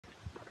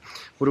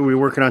What are we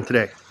working on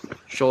today?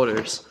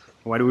 Shoulders.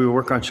 Why do we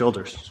work on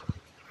shoulders?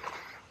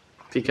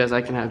 Because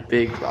I can have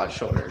big, broad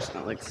shoulders.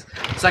 Not like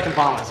second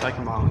bomb.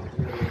 Come on.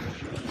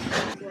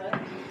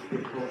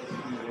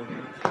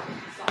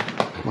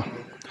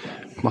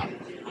 1,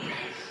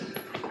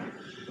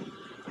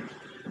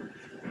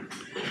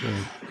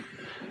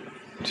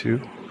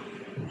 2,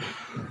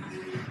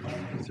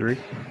 3,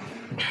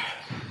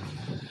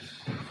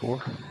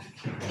 4.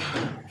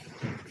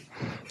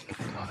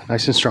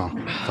 Nice and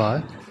strong.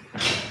 5,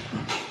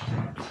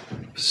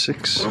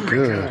 6.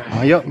 Good.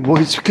 Yep. Well,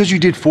 it's because you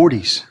did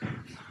 40s.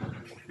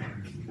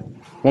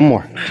 One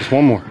more. Just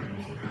one more.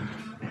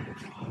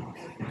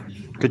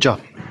 Good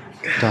job.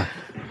 Done.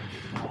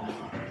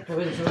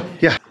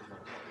 Yeah.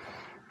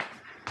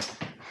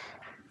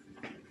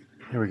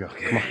 Here we go.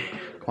 Come on.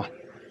 Come on.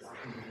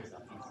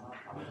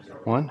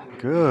 1.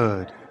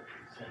 Good.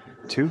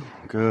 2.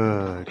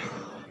 Good.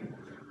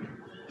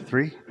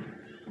 3.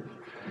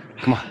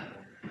 Come on.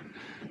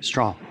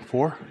 Strong.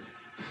 4.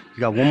 You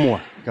got one more.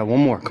 You got one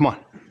more. Come on.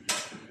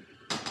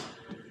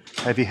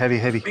 Heavy, heavy,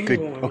 heavy. Good.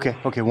 Okay.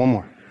 Okay. One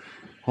more.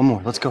 One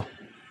more. Let's go.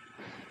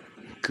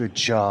 Good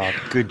job.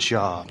 Good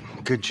job.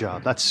 Good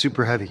job. That's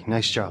super heavy.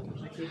 Nice job.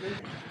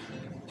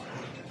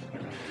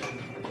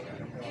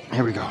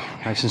 Here we go.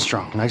 Nice and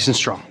strong. Nice and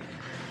strong.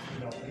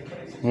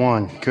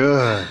 1.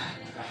 Good.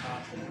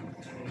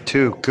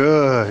 2.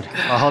 Good.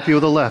 I'll help you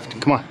with the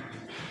left. Come on.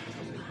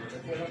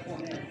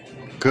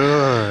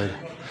 Good.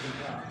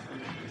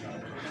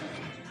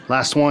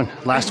 Last one.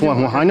 Last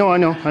one. Well, I know.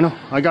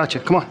 I got you.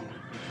 Come on.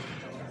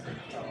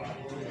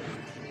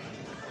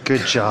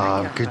 Good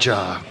job. Good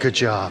job. Good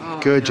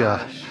job. Good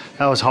job.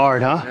 That was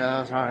hard, huh? Yeah, that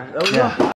was hard.